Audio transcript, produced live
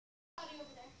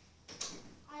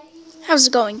How's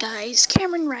it going, guys?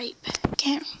 Cameron Wright.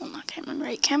 Not Cameron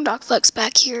Wright. CamDocFlex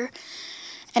back here.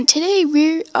 And today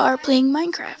we are playing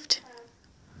Minecraft.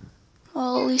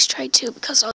 Well, at least try to,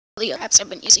 because all the apps I've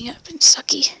been using have been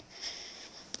sucky.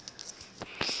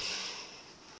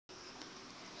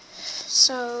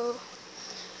 So,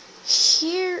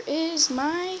 here is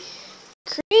my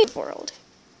creative world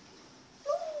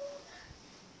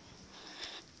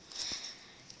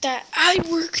that I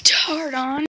worked hard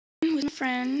on with my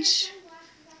friends.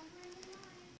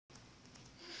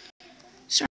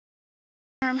 Sorry,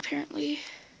 apparently.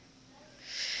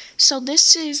 So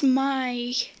this is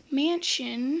my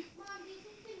mansion.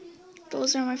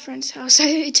 Those are my friend's house. I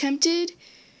attempted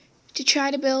to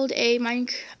try to build a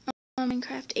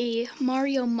Minecraft, a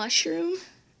Mario mushroom.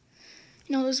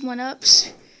 You know those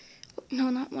 1-ups? No,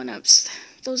 not 1-ups.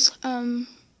 Those, oh,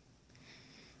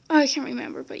 I can't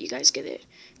remember, but you guys get it.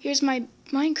 Here's my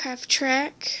Minecraft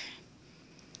track.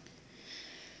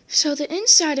 So the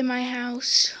inside of my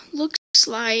house looks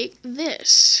like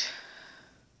this.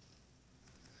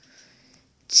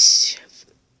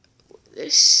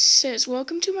 This says,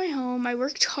 "Welcome to my home. I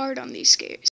worked hard on these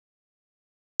stairs."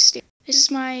 This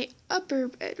is my upper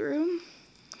bedroom.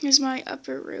 This is my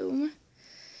upper room.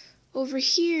 Over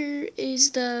here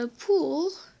is the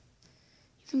pool.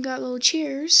 Even got little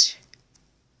chairs.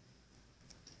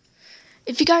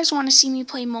 If you guys want to see me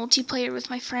play multiplayer with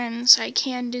my friends, I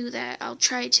can do that. I'll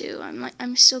try to.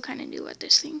 I'm still kind of new at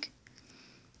this thing.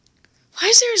 Why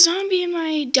is there a zombie in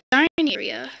my dining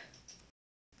area?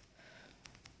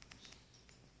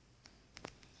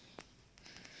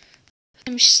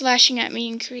 I'm slashing at me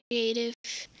in creative.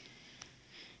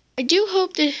 I do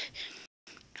hope that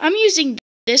I'm using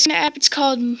this app. It's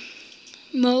called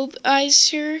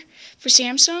Mobizer for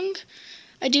Samsung.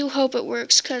 I do hope it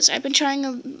works because I've been trying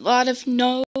a lot of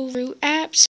no-root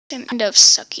apps and kind of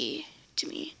sucky to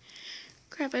me.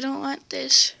 Crap, I don't want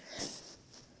this.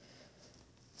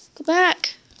 Go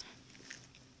back.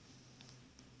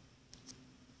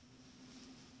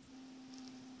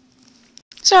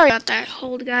 Sorry about that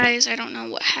hold, guys. I don't know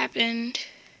what happened.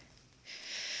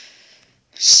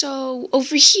 So,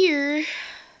 over here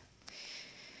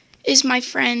is my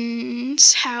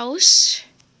friend's house.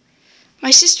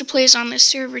 My sister plays on this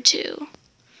server, too.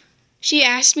 She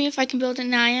asked me if I can build a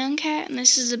Nyan cat, and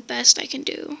this is the best I can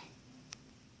do.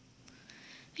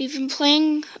 We've been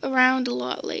playing around a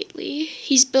lot lately.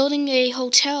 He's building a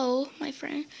hotel, my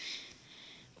friend.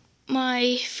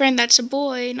 My friend that's a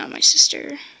boy, not my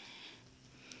sister.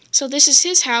 So this is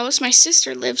his house. My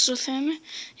sister lives with him.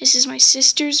 This is my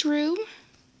sister's room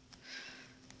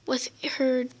with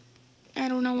her, I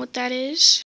don't know what that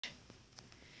is.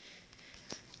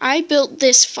 I built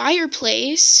this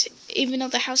fireplace, even though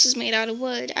the house is made out of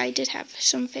wood. I did have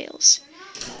some fails.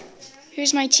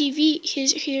 Here's my TV.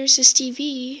 Here's his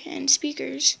TV and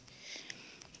speakers.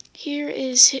 Here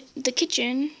is the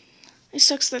kitchen. It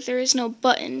sucks that there is no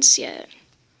buttons yet.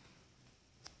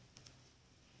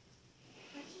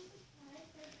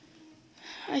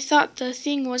 I thought the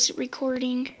thing wasn't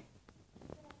recording.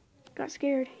 Got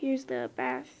scared. Here's the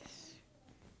bath.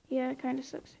 Yeah, it kind of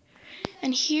sucks.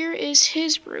 And here is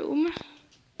his room.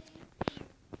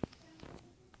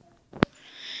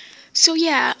 So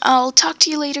yeah, I'll talk to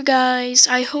you later, guys.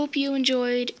 I hope you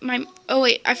enjoyed my... Oh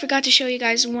wait, I forgot to show you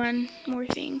guys one more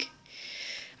thing.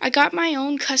 I got my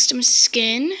own custom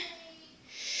skin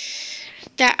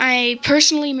that I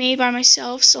personally made by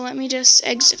myself. So let me just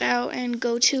exit out and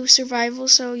go to survival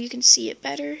so you can see it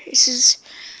better. This is,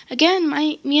 again,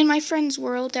 me and my friend's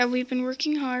world that we've been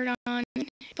working hard on.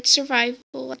 But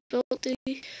survival, I built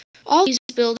all these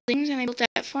buildings and I built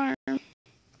that farm.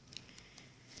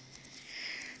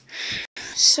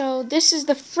 So this is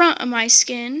the front of my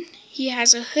skin. He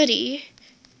has a hoodie.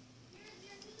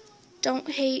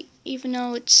 Don't hate, even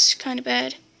though it's kind of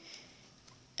bad.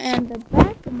 And the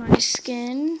back of my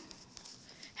skin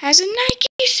has a Nike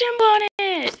symbol on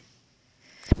it.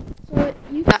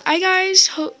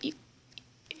 So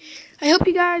I hope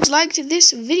you guys liked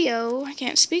this video. I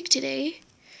can't speak today.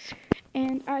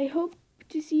 And I hope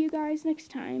to see you guys next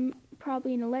time,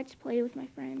 probably in a Let's Play with my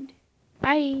friend.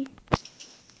 Bye.